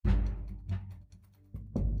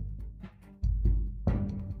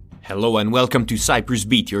Hello and welcome to Cyprus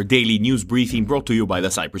Beat, your daily news briefing brought to you by the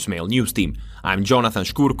Cyprus Mail news team. I'm Jonathan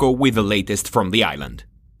Shkurko with the latest from the island.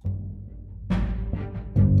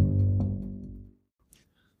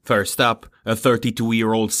 First up, a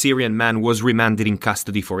 32-year-old Syrian man was remanded in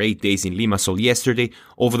custody for 8 days in Limassol yesterday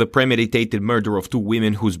over the premeditated murder of two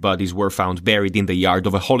women whose bodies were found buried in the yard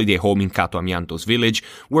of a holiday home in Kato Amiandos village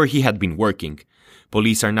where he had been working.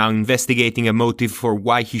 Police are now investigating a motive for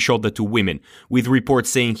why he shot the two women, with reports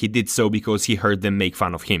saying he did so because he heard them make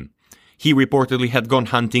fun of him. He reportedly had gone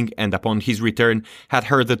hunting and upon his return had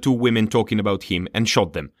heard the two women talking about him and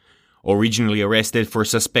shot them. Originally arrested for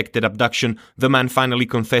suspected abduction, the man finally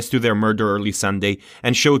confessed to their murder early Sunday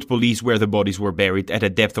and showed police where the bodies were buried at a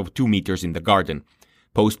depth of 2 meters in the garden.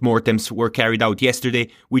 Post-mortems were carried out yesterday,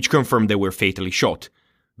 which confirmed they were fatally shot.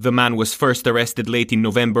 The man was first arrested late in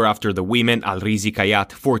November after the women Alrizi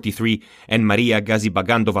Kayat, 43, and Maria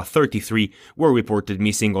Gazibagandova, 33, were reported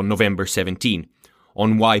missing on November 17.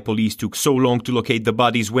 On why police took so long to locate the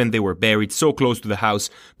bodies when they were buried so close to the house,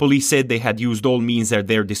 police said they had used all means at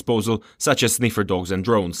their disposal, such as sniffer dogs and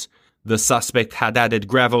drones. The suspect had added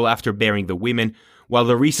gravel after burying the women, while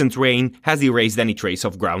the recent rain has erased any trace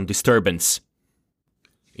of ground disturbance.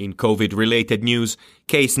 In COVID-related news,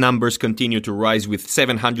 case numbers continue to rise with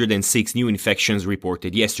 706 new infections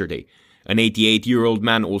reported yesterday. An 88-year-old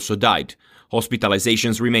man also died.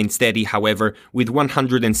 Hospitalizations remain steady, however, with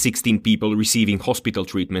 116 people receiving hospital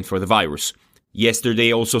treatment for the virus.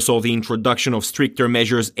 Yesterday also saw the introduction of stricter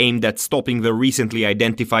measures aimed at stopping the recently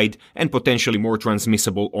identified and potentially more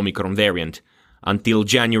transmissible Omicron variant. Until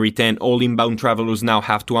January 10, all inbound travelers now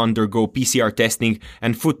have to undergo PCR testing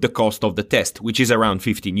and foot the cost of the test, which is around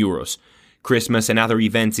 €15. Christmas and other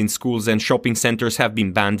events in schools and shopping centers have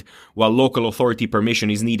been banned, while local authority permission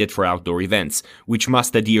is needed for outdoor events, which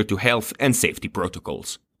must adhere to health and safety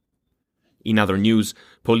protocols. In other news,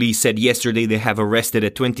 police said yesterday they have arrested a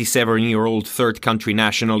 27-year-old third country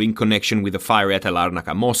national in connection with a fire at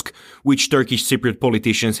Larnaca Mosque, which Turkish Cypriot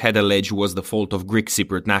politicians had alleged was the fault of Greek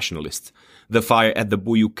Cypriot nationalists. The fire at the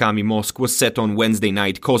Buyuk Kami Mosque was set on Wednesday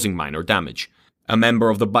night, causing minor damage. A member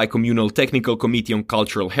of the Bicommunal Technical Committee on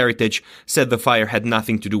Cultural Heritage said the fire had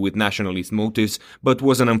nothing to do with nationalist motives, but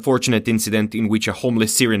was an unfortunate incident in which a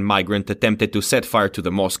homeless Syrian migrant attempted to set fire to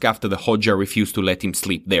the mosque after the Hodja refused to let him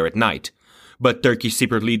sleep there at night. But Turkish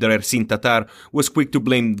Cypriot leader Ersin Tatar was quick to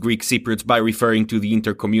blame Greek Cypriots by referring to the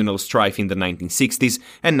intercommunal strife in the 1960s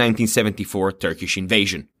and 1974 Turkish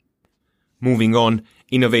invasion. Moving on,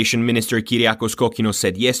 Innovation Minister Kyriakos Kokkinos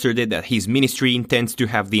said yesterday that his ministry intends to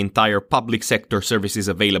have the entire public sector services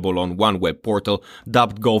available on one web portal,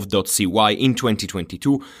 dubbed gov.cy, in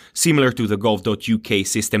 2022, similar to the gov.uk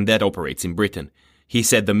system that operates in Britain. He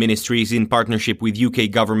said the ministry is in partnership with UK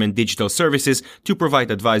government digital services to provide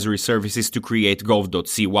advisory services to create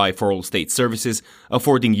gov.cy for all state services,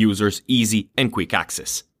 affording users easy and quick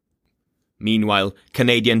access. Meanwhile,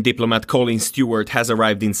 Canadian diplomat Colin Stewart has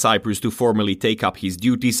arrived in Cyprus to formally take up his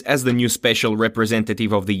duties as the new special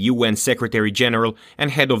representative of the UN Secretary-General and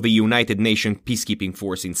head of the United Nations Peacekeeping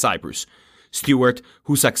Force in Cyprus. Stewart,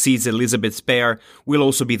 who succeeds Elizabeth Spear, will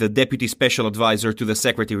also be the Deputy Special Advisor to the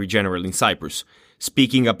Secretary-General in Cyprus.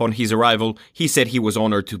 Speaking upon his arrival, he said he was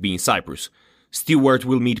honored to be in Cyprus. Stewart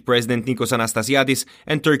will meet President Nikos Anastasiadis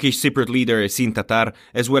and Turkish Cypriot leader Ersin Tatar,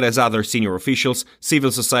 as well as other senior officials, civil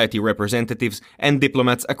society representatives, and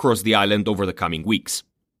diplomats across the island over the coming weeks.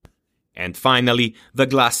 And finally, the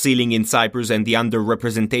glass ceiling in Cyprus and the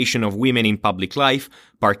underrepresentation of women in public life,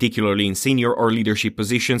 particularly in senior or leadership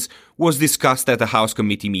positions, was discussed at a House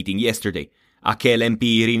Committee meeting yesterday. Akel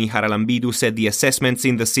MP Irini Haralambidou said the assessments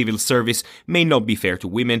in the civil service may not be fair to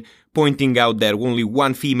women, pointing out that only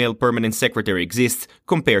one female permanent secretary exists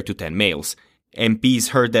compared to 10 males. MPs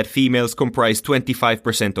heard that females comprise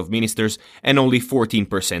 25% of ministers and only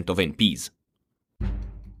 14% of MPs.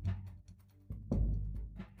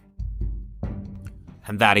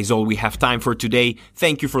 And that is all we have time for today.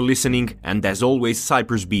 Thank you for listening, and as always,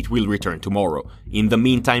 Cyprus Beat will return tomorrow. In the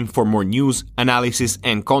meantime, for more news, analysis,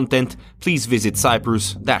 and content, please visit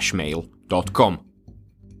cyprus-mail.com.